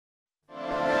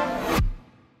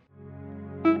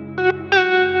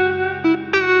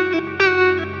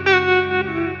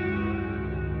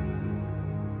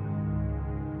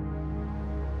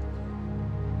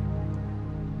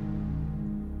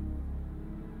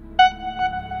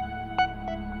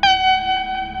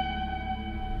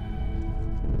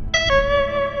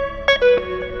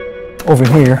over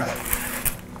here,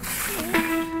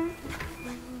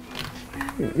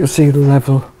 you'll see the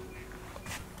level.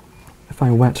 If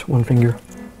I wet one finger,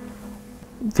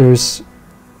 there's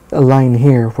a line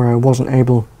here where I wasn't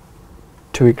able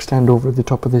to extend over the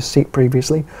top of this seat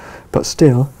previously, but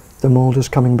still the mould is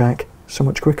coming back so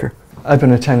much quicker. I've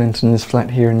been a tenant in this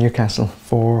flat here in Newcastle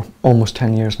for almost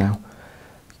 10 years now.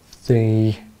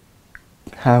 The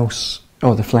house,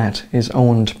 or the flat, is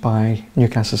owned by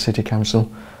Newcastle City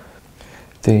Council.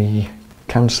 The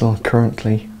council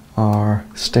currently are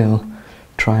still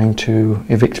trying to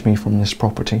evict me from this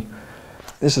property.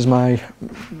 This is my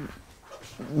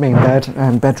main bed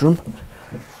and bedroom.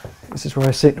 This is where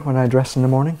I sit when I dress in the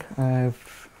morning. I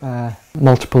have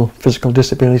multiple physical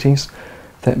disabilities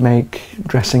that make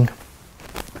dressing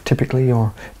typically,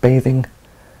 or bathing,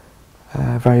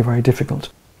 very, very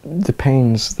difficult. The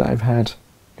pains that I've had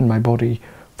in my body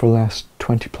for the last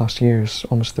 20 plus years,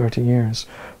 almost 30 years,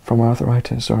 from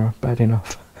arthritis are bad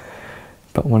enough.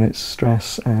 But when it's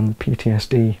stress and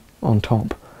PTSD on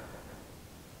top,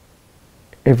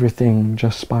 everything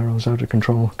just spirals out of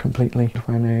control completely.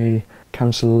 When a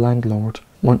council landlord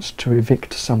wants to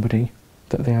evict somebody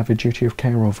that they have a duty of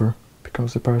care over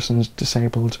because the person's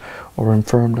disabled or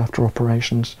infirmed after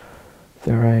operations,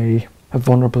 they're a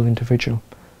vulnerable individual.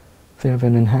 They have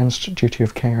an enhanced duty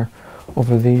of care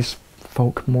over these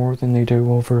folk more than they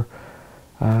do over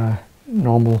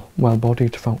normal,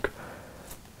 well-bodied folk.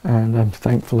 And I'm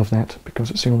thankful of that,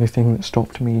 because it's the only thing that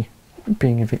stopped me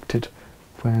being evicted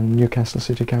when Newcastle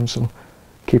City Council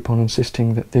keep on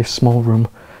insisting that this small room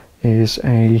is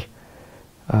a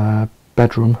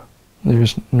bedroom. There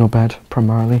is no bed,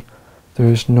 primarily. There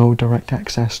is no direct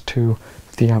access to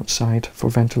the outside for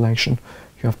ventilation.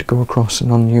 You have to go across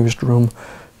an unused room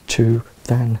to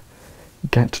then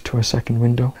get to a second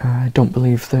window. I don't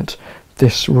believe that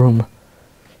this room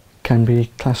can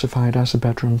be classified as a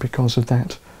bedroom because of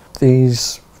that.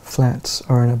 These flats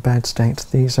are in a bad state.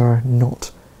 These are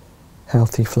not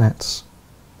healthy flats,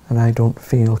 and I don't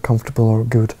feel comfortable or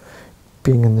good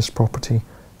being in this property.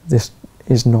 This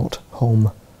is not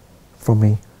home for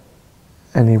me.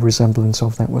 Any resemblance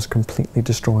of that was completely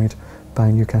destroyed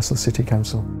by Newcastle City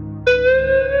Council.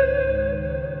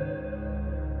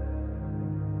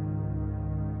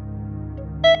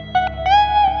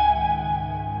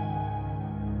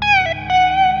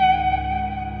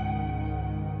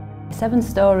 Seven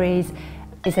Stories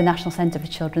is a national centre for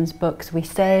children's books. We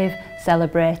save,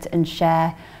 celebrate and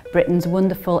share Britain's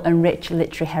wonderful and rich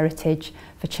literary heritage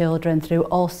for children through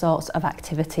all sorts of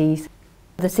activities.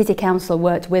 The City Council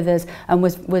worked with us and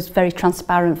was very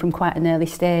transparent from quite an early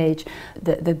stage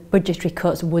that the budgetary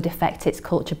cuts would affect its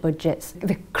culture budgets.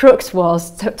 The crux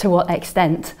was to what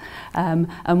extent,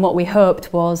 and what we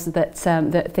hoped was that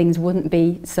things wouldn't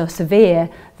be so severe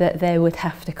that they would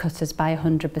have to cut us by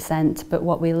 100%. But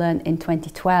what we learnt in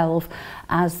 2012,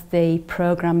 as the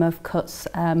programme of cuts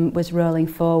was rolling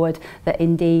forward, that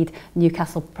indeed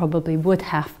Newcastle probably would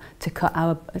have to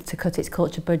cut its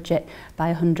culture budget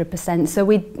by 100%. So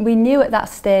we knew at that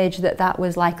stage that that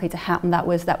was likely to happen. That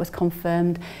was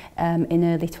confirmed in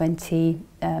early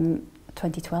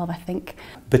 2012, I think.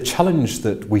 The challenge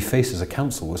that we faced as a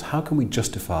council was, how can we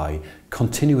justify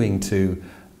continuing to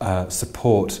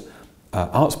support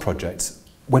arts projects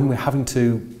when we're having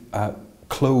to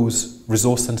close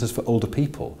resource centres for older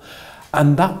people?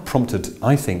 And that prompted,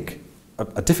 I think,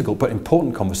 a difficult but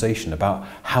important conversation about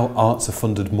how arts are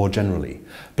funded more generally,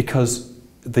 because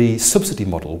the subsidy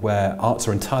model, where arts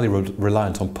are entirely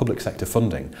reliant on public sector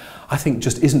funding, I think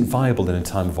just isn't viable in a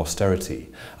time of austerity.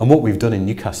 And what we've done in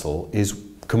Newcastle is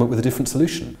come up with a different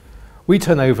solution. We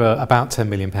turn over about £10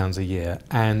 million a year,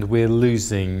 and we're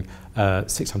losing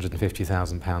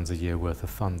 £650,000 a year worth of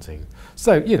funding.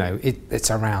 So, you know, it's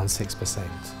around 6%.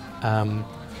 On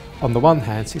the one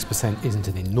hand, 6% isn't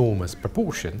an enormous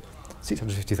proportion.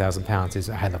 £650,000 is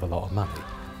a hell of a lot of money.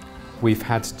 We've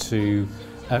had to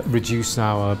reduce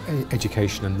our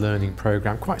education and learning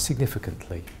programme quite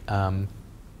significantly.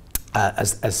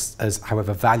 As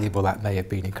however valuable that may have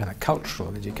been in kind of cultural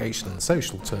and educational and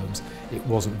social terms, it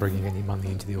wasn't bringing any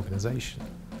money into the organisation.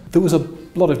 There was a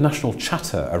lot of national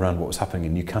chatter around what was happening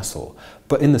in Newcastle,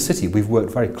 but in the city we've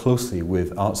worked very closely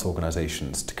with arts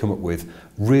organisations to come up with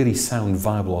really sound,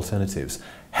 viable alternatives,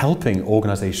 helping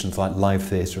organisations like Live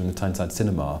Theatre and the Tyneside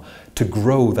Cinema to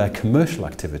grow their commercial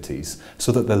activities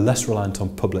so that they're less reliant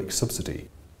on public subsidy.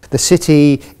 The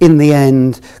city, in the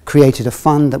end, created a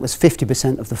fund that was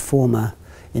 50% of the former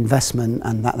investment,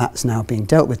 and that's now being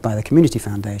dealt with by the Community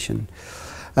Foundation.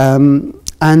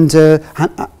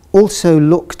 also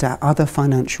looked at other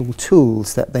financial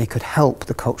tools that they could help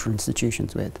the cultural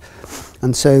institutions with.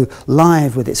 And so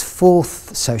Live, with its fourth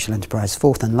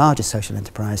and largest social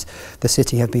enterprise, the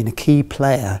city have been a key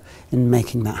player in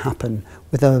making that happen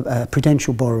with a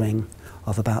prudential borrowing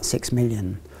of about 6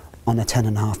 million on a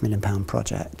 £10.5 million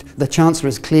project. The Chancellor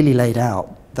has clearly laid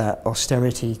out that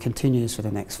austerity continues for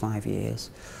the next 5 years.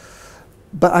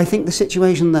 But I think the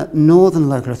situation that northern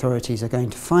local authorities are going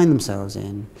to find themselves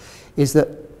in is that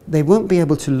they won't be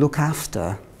able to look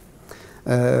after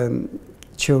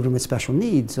children with special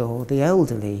needs or the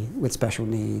elderly with special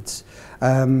needs.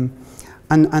 And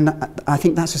I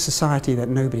think that's a society that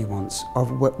nobody wants, of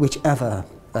whichever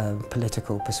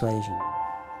political persuasion.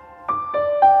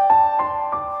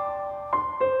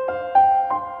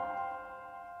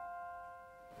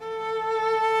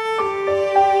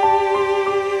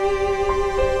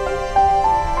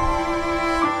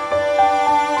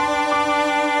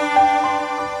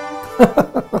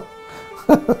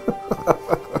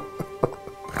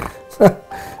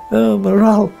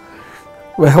 Morale.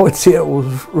 Well, I would say it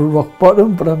was rock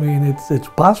bottom, but I mean it's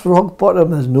past rock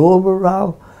bottom. There's no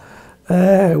morale.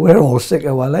 We're all sick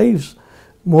of our lives.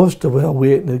 Most of us are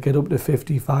waiting to get up to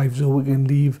 55 so we can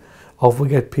leave, off we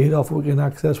get paid off, we can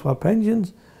access our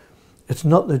pensions. It's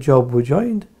not the job we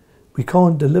joined. We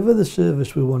can't deliver the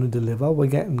service we want to deliver. We're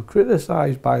getting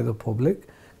criticised by the public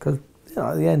because, you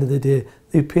know, at the end of the day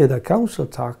they pay their council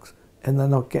tax and they're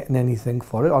not getting anything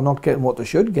for it, or not getting what they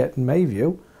should get, in my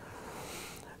view.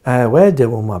 We're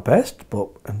doing our best, but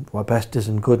our best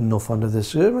isn't good enough under the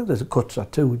servant. The cuts are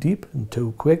too deep and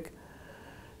too quick,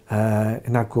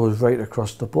 and that goes right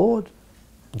across the board.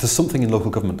 There's something in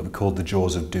local government that we call the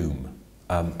jaws of doom,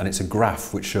 and it's a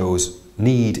graph which shows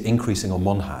need increasing on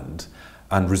one hand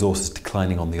and resources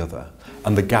declining on the other,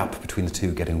 and the gap between the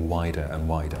two getting wider and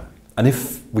wider. And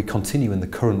if we continue in the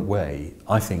current way,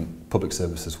 I think public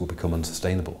services will become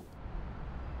unsustainable.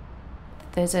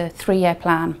 There's a 3-year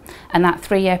plan, and that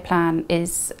 3-year plan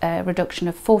is a reduction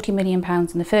of £40 million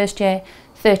in the first year,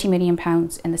 £30 million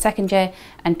in the second year,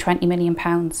 and £20 million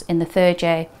in the third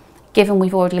year. Given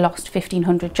we've already lost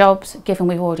 1,500 jobs, given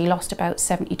we've already lost about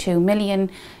 72 million,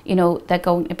 you know, they're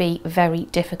going to be very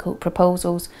difficult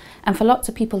proposals. And for lots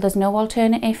of people, there's no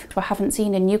alternative. We haven't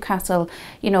seen in Newcastle,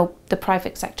 you know, the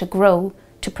private sector grow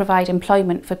to provide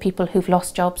employment for people who've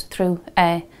lost jobs through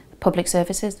public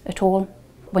services at all.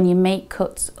 When you make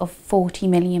cuts of £40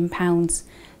 million,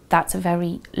 that's a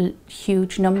very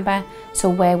huge number. So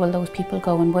where will those people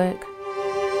go and work?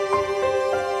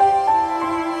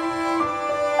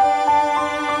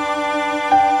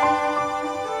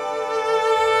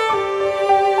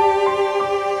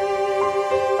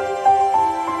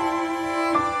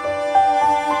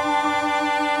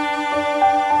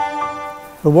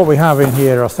 But what we have in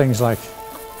here are things like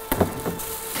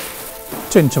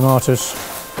tinned tomatoes,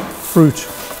 fruit,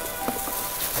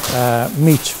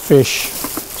 meat, fish,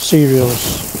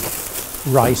 cereals,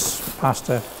 rice,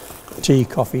 pasta, tea,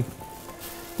 coffee,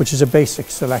 which is a basic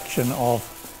selection of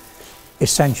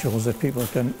essentials that people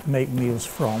can make meals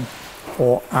from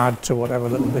or add to whatever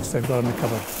little bits they've got in the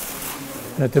cupboard.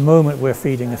 And at the moment we're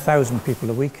feeding 1,000 people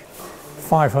a week.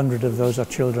 500 of those are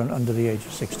children under the age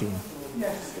of 16.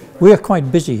 We are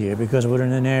quite busy here because we're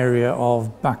in an area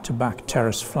of back-to-back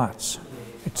terrace flats.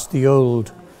 It's the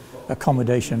old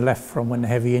accommodation left from when the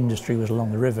heavy industry was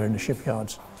along the river in the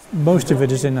shipyards. Most of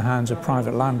it is in the hands of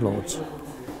private landlords.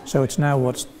 So it's now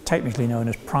what's technically known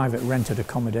as private rented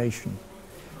accommodation,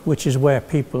 which is where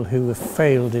people who have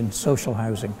failed in social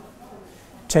housing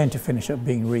tend to finish up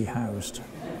being rehoused.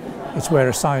 It's where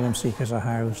asylum seekers are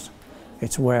housed.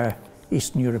 It's where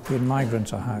Eastern European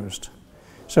migrants are housed.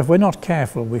 So if we're not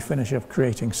careful, we finish up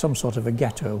creating some sort of a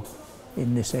ghetto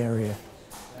in this area.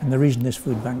 And the reason this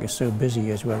food bank is so busy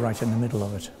is we're right in the middle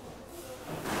of it.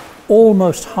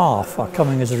 Almost half are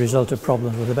coming as a result of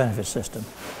problems with the benefit system.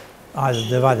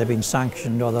 They've either been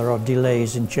sanctioned or there are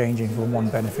delays in changing from one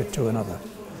benefit to another.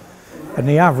 And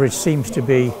the average seems to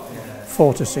be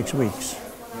 4 to 6 weeks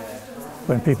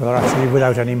when people are actually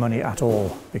without any money at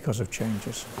all because of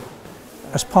changes.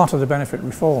 As part of the benefit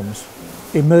reforms,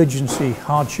 emergency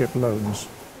hardship loans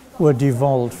were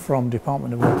devolved from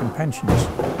Department of Work and Pensions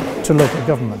to local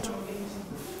government.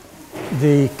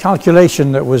 The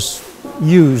calculation that was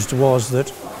used was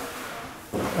that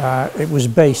it was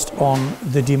based on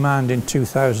the demand in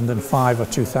 2005 or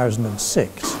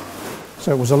 2006,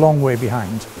 so it was a long way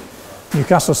behind.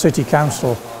 Newcastle City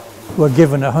Council were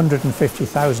given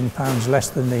 £150,000 less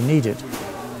than they needed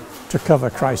to cover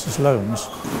crisis loans.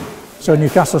 So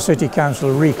Newcastle City Council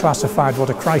reclassified what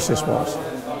a crisis was.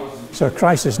 So a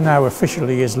crisis now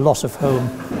officially is loss of home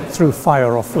through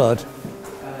fire or flood,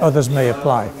 others may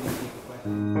apply.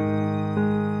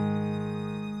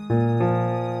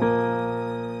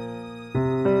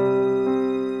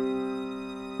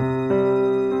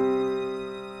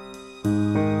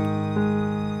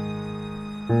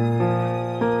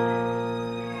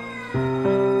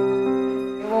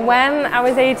 When I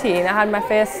was 18, I had my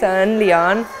first son,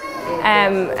 Leon,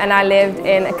 and I lived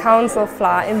in a council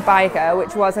flat in Byker,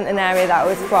 which wasn't an area that I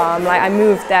was from. Like, I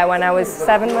moved there when I was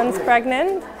 7 months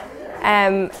pregnant,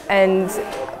 and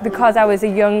because I was a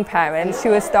young parent,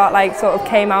 Sure Start sort of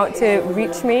came out to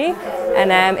reach me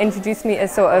and introduced me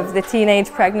as sort of the teenage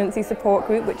pregnancy support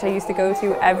group, which I used to go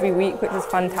to every week, which was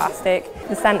fantastic.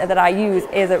 The centre that I use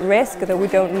is at risk, though we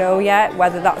don't know yet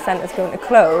whether that centre is going to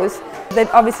close.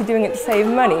 They're obviously doing it to save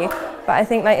money, but I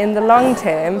think in the long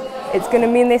term, it's going to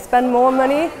mean they spend more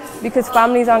money because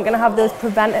families aren't going to have those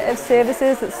preventative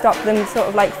services that stop them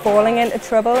sort of falling into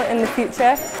trouble in the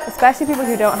future, especially people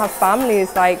who don't have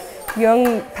families,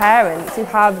 young parents who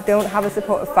don't have a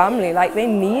supportive family. They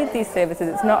need these services.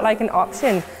 It's not an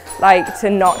option to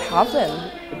not have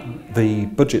them. The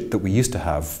budget that we used to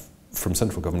have from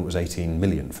central government was 18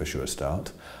 million for Sure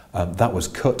Start. That was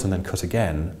cut and then cut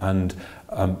again, and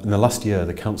in the last year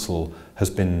the council has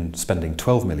been spending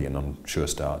 12 million on Sure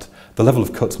Start. The level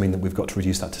of cuts mean that we've got to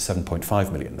reduce that to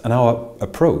 7.5 million. And our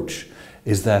approach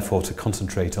is therefore to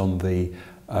concentrate on the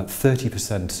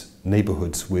 30%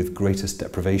 neighbourhoods with greatest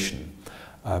deprivation,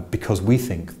 because we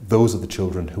think those are the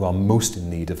children who are most in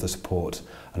need of the support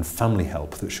and family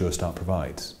help that Sure Start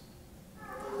provides.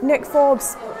 Nick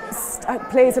Forbes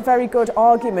plays a very good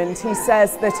argument. He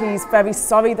says that he's very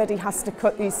sorry that he has to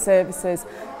cut these services,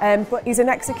 but he's an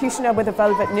executioner with a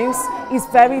velvet noose. He's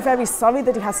very, very sorry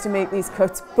that he has to make these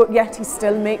cuts, but yet he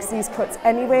still makes these cuts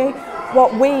anyway.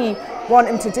 What we want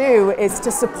him to do is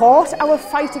to support our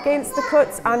fight against the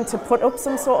cuts and to put up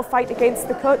some sort of fight against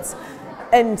the cuts.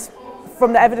 And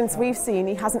from the evidence we've seen,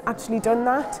 he hasn't actually done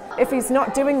that. If he's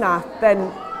not doing that,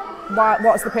 then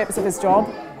what's the purpose of his job?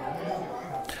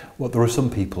 Well, there are some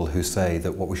people who say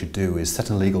that what we should do is set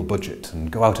a legal budget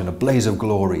and go out in a blaze of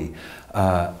glory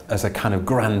as a kind of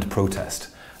grand protest.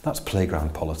 That's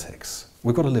playground politics.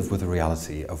 We've got to live with the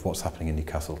reality of what's happening in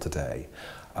Newcastle today.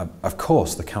 Of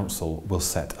course, the council will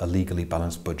set a legally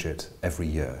balanced budget every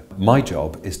year. My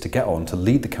job is to get on to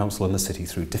lead the council and the city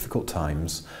through difficult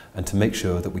times and to make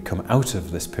sure that we come out of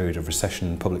this period of recession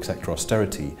and public sector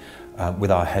austerity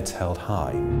with our heads held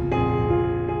high.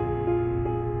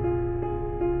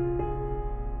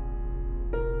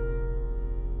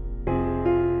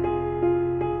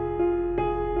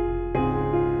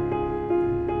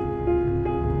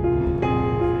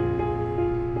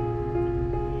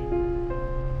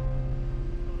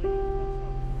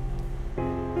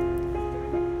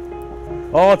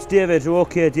 Oh, it's David.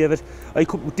 Okay, David.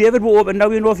 David, we're open now,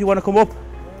 you know, if you want to come up.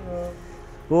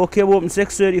 Okay, we're open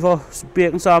 6:30 for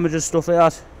bacon sandwiches, stuff like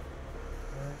that.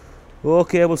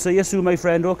 Okay, we'll see you soon, my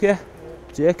friend, okay?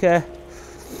 Take care.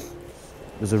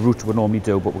 There's a route we normally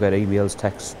do, but we get emails,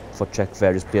 texts for check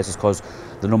various places because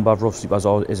the number of rough sleepers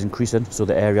is increasing, so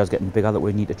the area is getting bigger that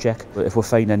we need to check. But if we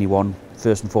find anyone,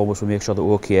 first and foremost, we make sure they're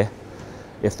okay.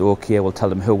 If they're okay, we'll tell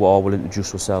them who we are, we'll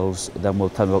introduce ourselves, then we'll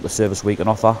tell them about the service we can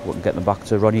offer, we can get them back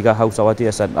to Roniga House, our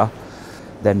day centre.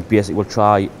 Then basically we'll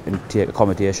try and take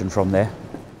accommodation from there.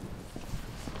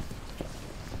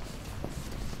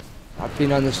 I've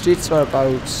been on the streets for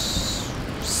about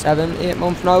 7-8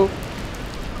 months now,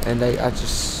 and I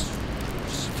just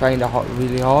find it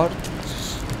really hard.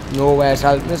 Just nowhere's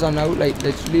helping us now,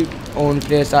 literally only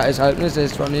place that is helping us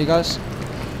is Roniga's.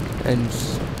 And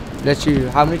literally,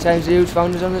 how many times have you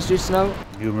found us on the streets now?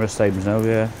 Numerous times now,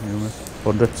 yeah, numerous.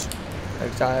 Hundreds.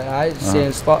 Exactly,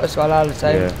 same spot as well all the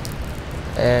time.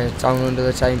 Yeah. Down under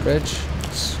the Tyne Bridge.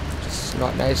 It's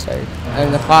not nice, like.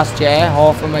 In the past year,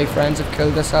 half of my friends have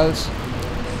killed themselves.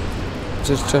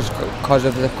 Just because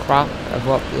of the crap of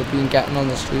what they've been getting on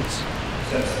the streets.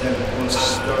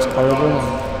 It's horrible,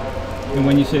 man. And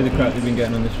when you say the crap they've been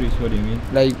getting on the streets, what do you mean?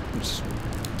 Like,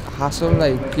 hassle,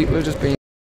 like people just being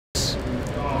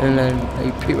and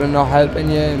then people not helping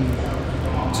you and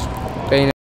just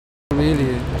being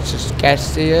really, it just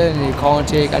gets to you and you can't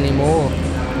take any more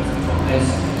and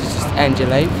it's just end your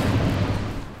life.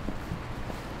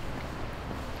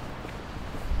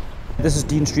 This is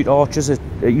Dean Street Arches. It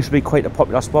used to be quite a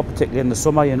popular spot, particularly in the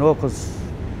summer, you know, because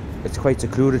it's quite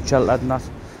secluded, sheltered and that.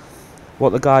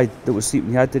 What the guy that was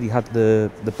sleeping here did, he had the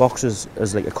boxes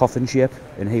as like a coffin shape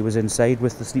and he was inside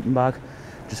with the sleeping bag,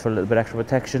 just for a little bit extra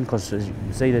protection, because as you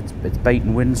can see it's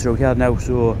biting winds through here now,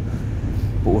 so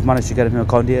but we've managed to get him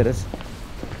accommodated.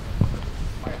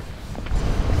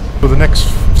 For the next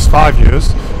 5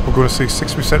 years we're going to see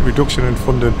 60% reduction in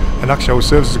funding, and actually our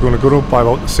services are going to go up by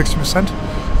about 60%,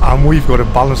 and we've got to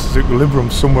balance this equilibrium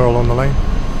somewhere along the line.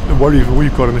 The worry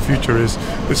we've got in the future is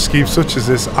that schemes such as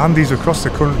this, and these across the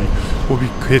country, will be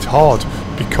hit hard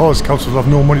because councils have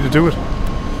no money to do it.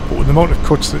 But with the amount of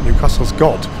cuts that Newcastle's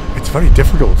got, it's very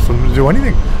difficult for them to do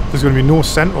anything. There's going to be no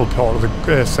central part of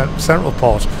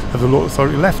the local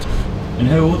authority left. And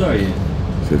how old are you?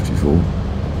 54.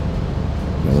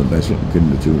 Well, the best looking kid in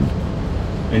the tune.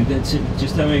 And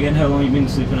just tell me again, how long have you been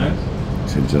sleeping out?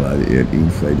 Since July the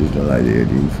 18th, Friday's July the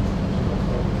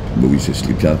 18th. But we just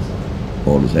sleep out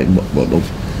all the time. But look,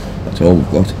 that's all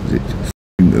we've got.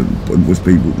 Most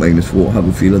people -4 have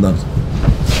a feel of that.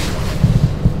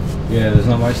 Yeah, there's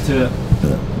not much to it.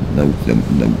 No,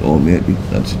 all matey,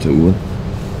 that's it over.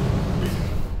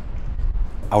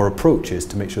 Our approach is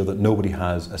to make sure that nobody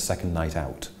has a second night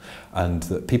out, and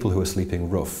that people who are sleeping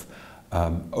rough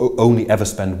only ever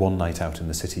spend one night out in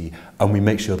the city, and we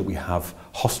make sure that we have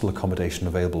hostel accommodation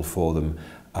available for them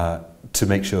to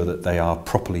make sure that they are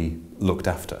properly looked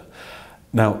after.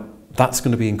 Now, that's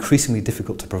going to be increasingly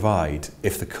difficult to provide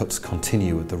if the cuts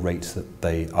continue at the rate that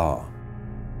they are.